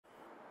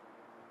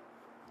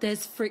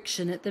There's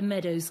friction at the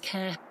Meadows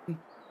care home.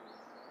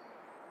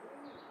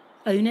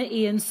 Owner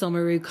Ian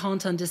Somaru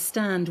can't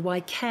understand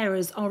why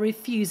carers are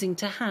refusing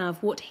to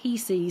have what he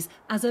sees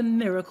as a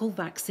miracle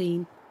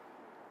vaccine.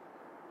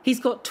 He's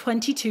got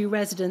 22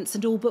 residents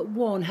and all but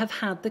one have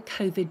had the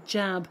COVID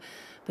jab.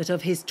 But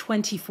of his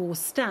 24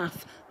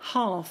 staff,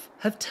 half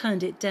have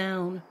turned it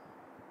down.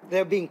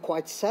 They're being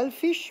quite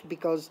selfish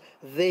because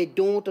they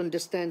don't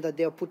understand that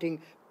they're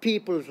putting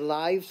people's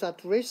lives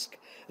at risk.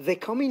 They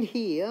come in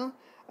here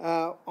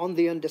on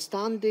the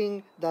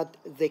understanding that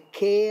they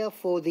care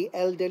for the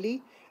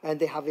elderly and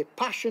they have a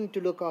passion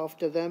to look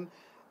after them,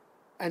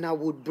 and I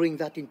would bring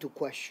that into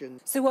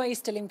question. So why are you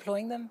still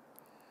employing them?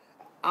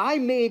 I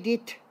made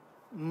it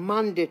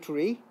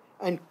mandatory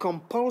and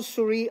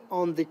compulsory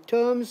on the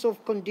terms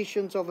of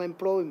conditions of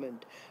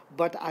employment,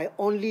 but I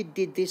only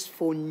did this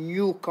for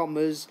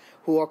newcomers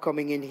who are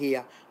coming in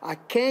here. I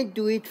can't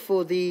do it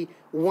for the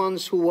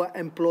ones who were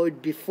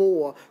employed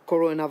before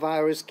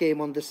coronavirus came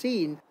on the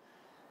scene.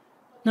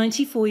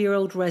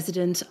 94-year-old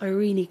resident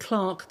Irene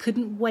Clark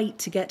couldn't wait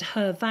to get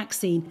her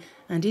vaccine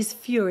and is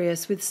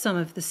furious with some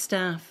of the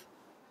staff.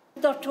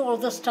 Not all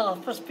the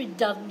staff has been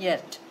done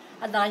yet,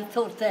 and I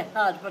thought they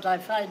had, but I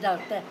find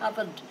out they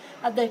haven't,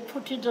 and they're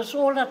putting us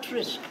all at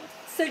risk.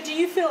 So do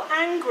you feel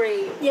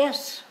angry?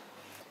 Yes,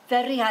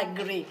 very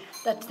angry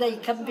that they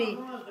can be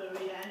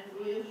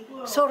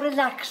so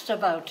relaxed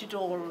about it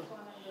all.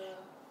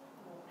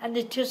 And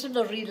it isn't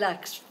a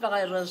relaxed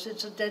virus,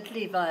 it's a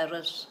deadly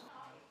virus.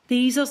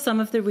 These are some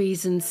of the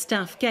reasons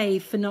staff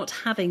gave for not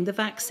having the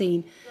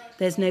vaccine.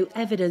 There's no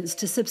evidence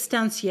to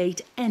substantiate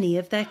any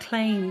of their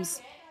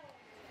claims.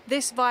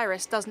 This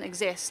virus doesn't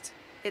exist.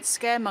 It's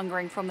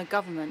scaremongering from the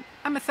government.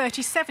 I'm a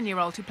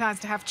 37-year-old who plans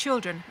to have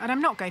children, and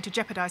I'm not going to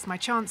jeopardise my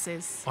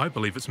chances. I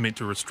believe it's meant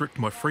to restrict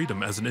my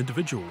freedom as an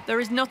individual.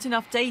 There is not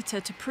enough data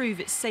to prove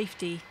its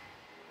safety.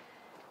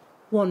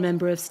 One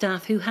member of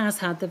staff who has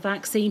had the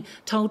vaccine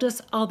told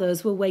us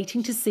others were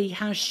waiting to see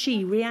how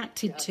she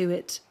reacted to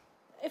it.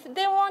 If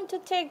they want to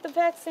take the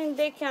vaccine,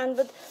 they can,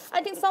 but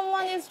I think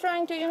someone is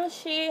trying to,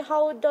 see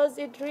how does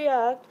it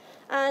react,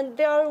 and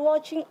they are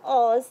watching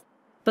us.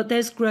 But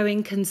there's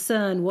growing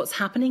concern what's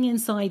happening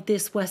inside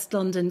this West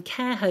London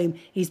care home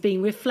is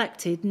being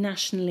reflected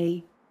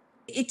nationally.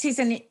 It is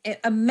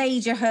a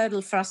major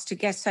hurdle for us to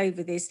get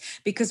over this,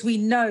 because we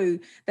know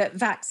that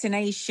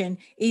vaccination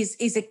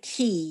is a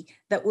key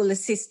that will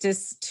assist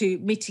us to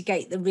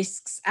mitigate the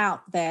risks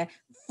out there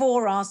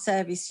for our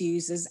service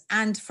users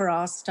and for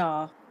our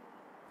staff.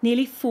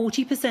 Nearly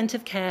 40%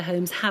 of care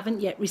homes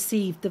haven't yet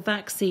received the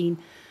vaccine.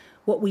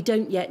 What we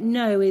don't yet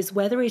know is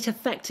whether it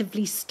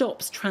effectively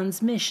stops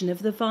transmission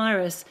of the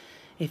virus.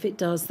 If it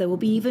does, there will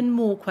be even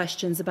more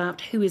questions about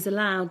who is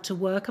allowed to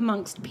work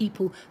amongst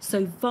people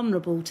so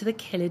vulnerable to the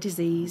killer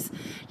disease.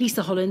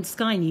 Lisa Holland,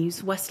 Sky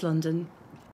News, West London.